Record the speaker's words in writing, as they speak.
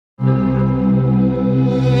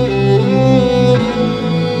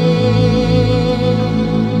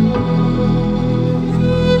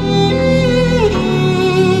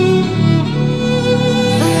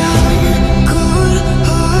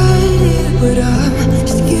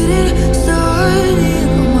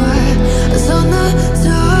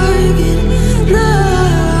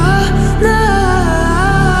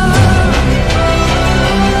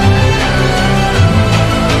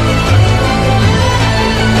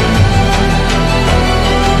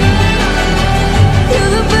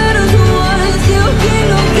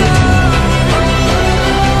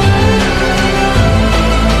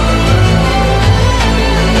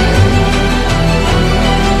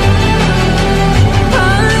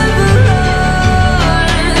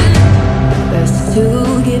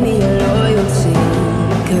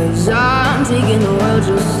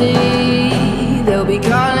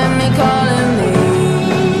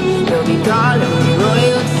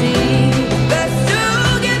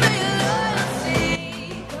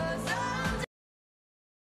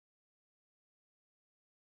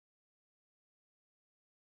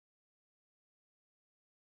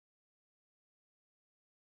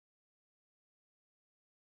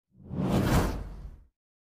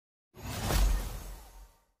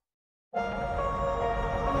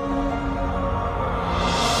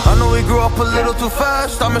we grew up a little too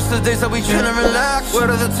fast. I miss the days that we chill and relax. Where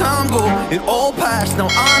did the time go? It all passed, now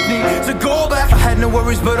I need to go back. I had no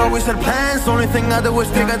worries but always had plans. The only thing I did was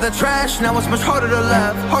pick out the trash. Now it's much harder to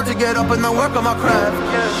laugh, hard to get up and not work on my craft.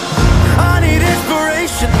 I need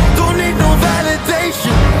inspiration, don't need no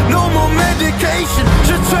validation. No more medication,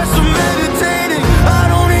 just try some meditating. I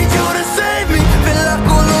don't need you to save me, feel like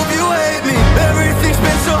all of you hate me. Everything's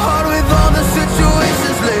been so hard with all the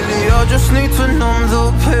situations lately. I just need to numb the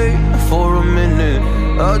pain for a minute.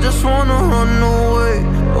 I just wanna run away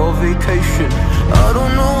on vacation. I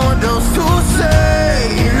don't know what else to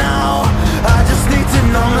say now. I just need to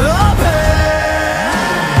numb the pain.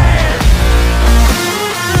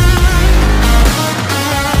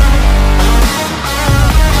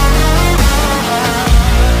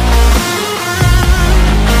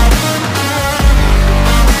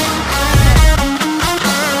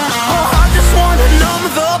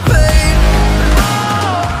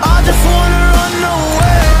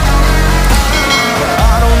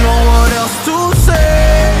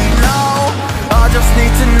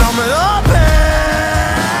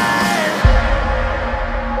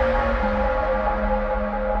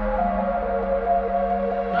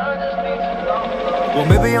 Well,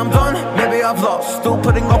 maybe I'm done, maybe I've lost. Still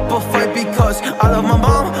putting up a fight because I love my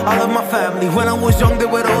mom, I love my family. When I was young, they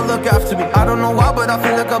would all look after me. I don't know why, but I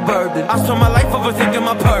feel like a burden. I spent my life overthinking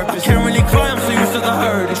my purpose. Can't really cry, I'm so used to the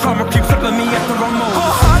hurt. Trauma keeps up at me at the wrong moment.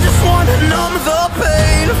 Oh, I just wanna numb the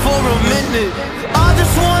pain for a minute. I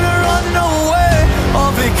just wanna run away on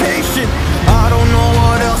vacation. I don't know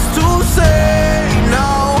what else to say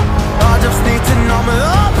now. I just need to numb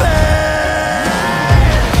the pain.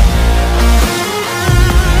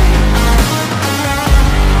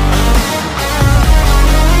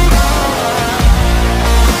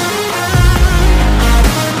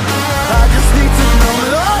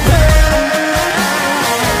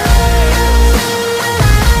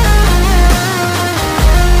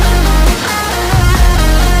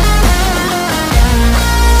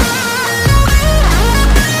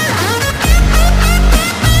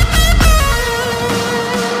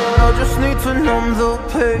 To numb the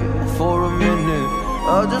pain for a minute.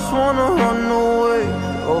 I just wanna run away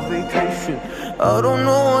on vacation. I don't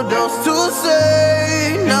know what else to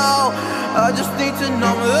say now. I just need to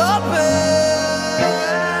numb the pain.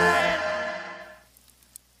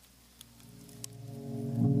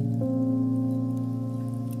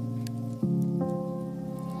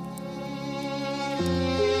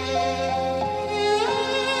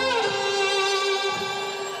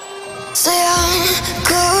 Say I'm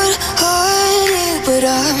good-hearted, but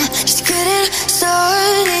I'm just getting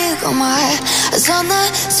started. Got my eyes on the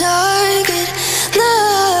target. No,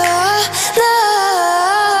 no.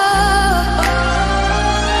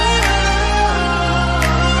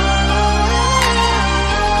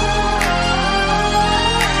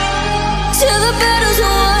 Till the battle's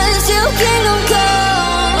won, till kingdom come.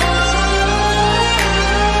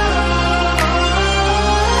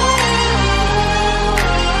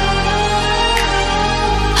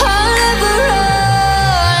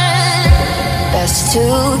 Best to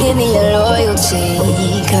give me your loyalty,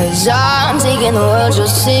 'cause I'm taking the world, you'll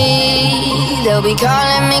see. They'll be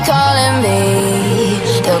calling me,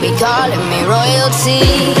 they'll be calling me royalty.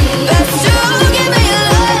 Best to give me your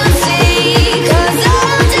loyalty, 'cause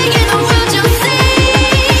I'm taking the world, you'll see.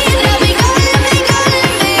 They'll be calling me,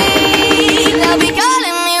 they'll be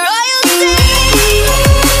calling me royalty.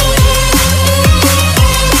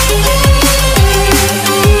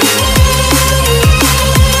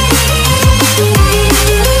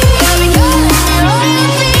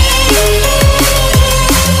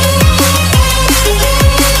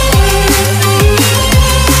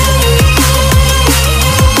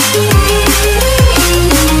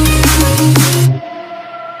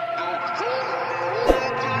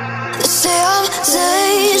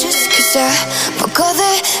 All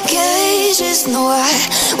the cages, no, I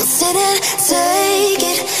won't sit and take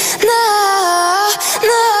it. No,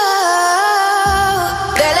 no.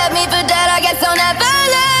 They left me for dead, I guess I'll never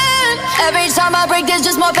learn. Every time I break, there's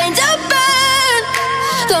just more pain to burn.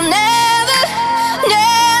 They'll never,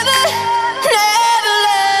 never, never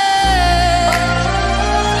learn.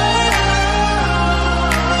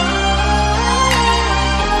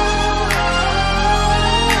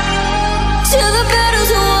 Till the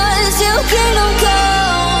battle's won, till kingdom come.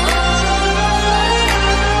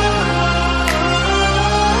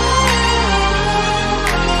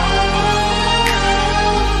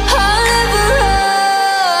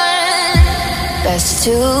 Best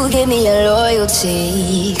to give me your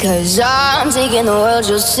loyalty, 'cause I'm taking the world,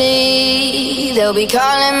 you'll see. They'll be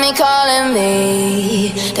calling me, calling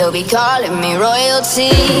me. They'll be calling me royalty.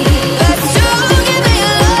 But to give me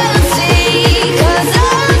your loyalty, 'cause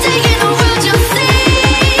I'm taking the world, you'll see.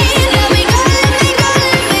 They'll be calling me,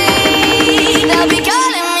 calling me. They'll be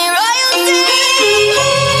calling me royalty.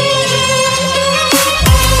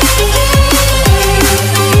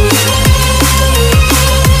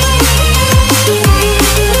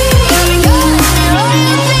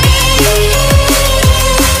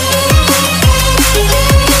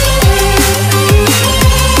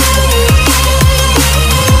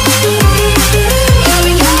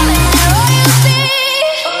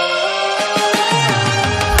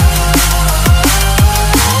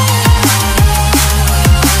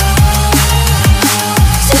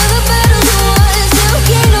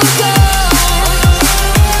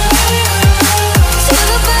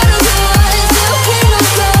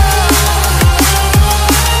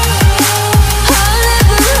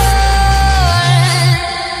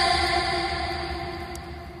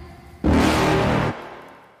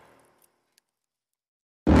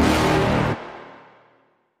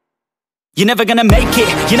 You're never gonna make it,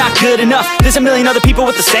 you're not good enough. There's a million other people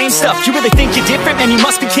with the same stuff. You really think you're different? Man, you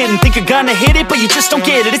must be kidding. Think you're gonna hit it, but you just don't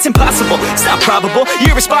get it. It's impossible, it's not probable,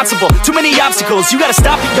 you're irresponsible. Too many obstacles, you gotta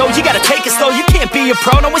stop it, yo. You gotta take it slow, you can't be a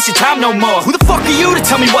pro. Don't waste your time no more. Who the fuck are you to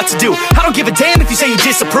tell me what to do? I don't give a damn if you say you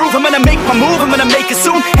disapprove. I'm gonna make my move, I'm gonna make it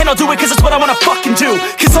soon. And I'll do it 'cause it's what I wanna fucking do.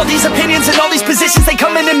 'Cause all these opinions and all these positions, they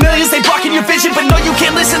come in millions, they blocking your vision. But no, you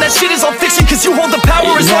can't listen, that shit is all fiction. 'Cause you hold the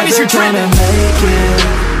power as long as you're driven.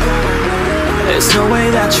 There's no way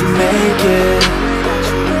that you make it.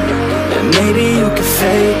 And maybe you can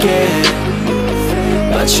fake it,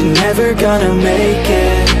 but you're never gonna make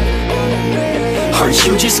it. Are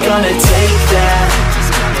you just gonna take that?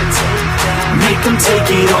 Make them take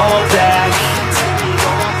it all back.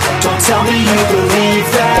 Don't tell me you believe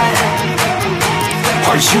that.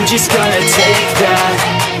 Are you just gonna take that?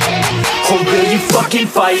 Or will you fucking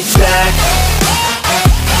fight back?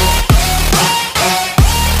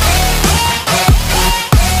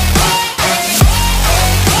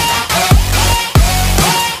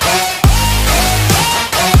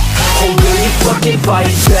 Fucking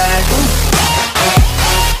fight back.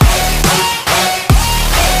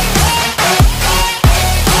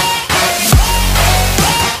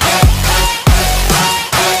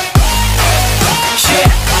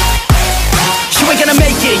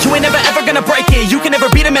 You ain't never ever gonna break it. You can never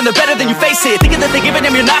beat them and they're better than you face it. Thinking that they give a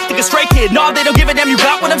damn, you're not, think a straight kid. No, they don't give a damn, you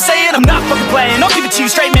got what I'm saying? I'm not fucking playing, I'll give it to you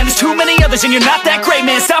straight, man. There's too many others and you're not that great,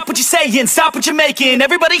 man. Stop what you're saying, stop what you're making.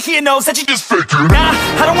 Everybody here knows that you just faking. Nah,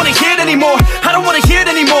 I don't wanna hear it anymore, I don't wanna hear it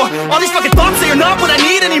anymore. All these fucking thoughts, they are not what I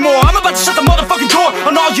need anymore. I'm about to shut the motherfucking door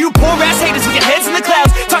on all you poor ass haters with your heads in the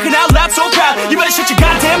clouds, talking out loud so proud. You better shut your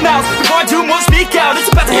goddamn mouth before I do more, speak out. It's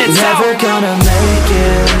about to head south. Never gonna make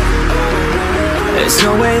it. There's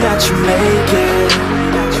no way that you make it.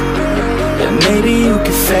 And maybe you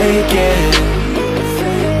can fake it,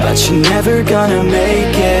 but you're never gonna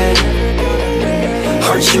make it.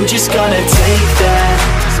 Are you just gonna take that?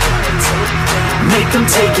 Make them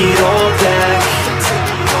take it all back.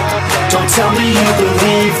 Don't tell me you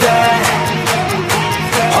believe that.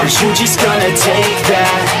 Are you just gonna take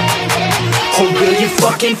that? Or will you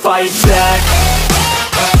fucking fight back?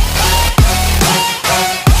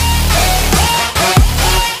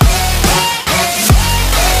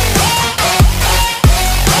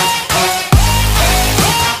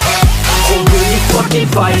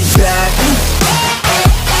 Fight back.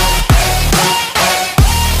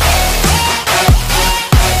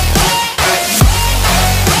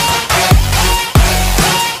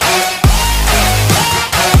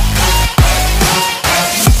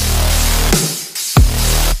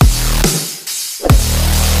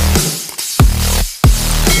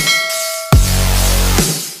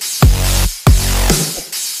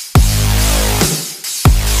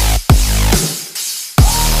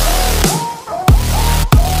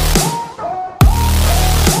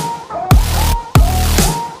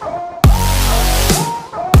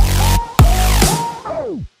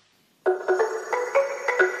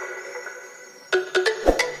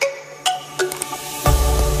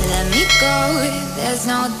 There's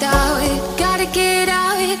no doubt, gotta get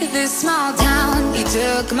out of this small town. You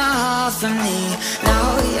took my heart from me,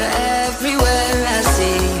 now you're everywhere I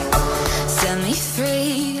see. Set me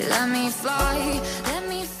free, let me fly.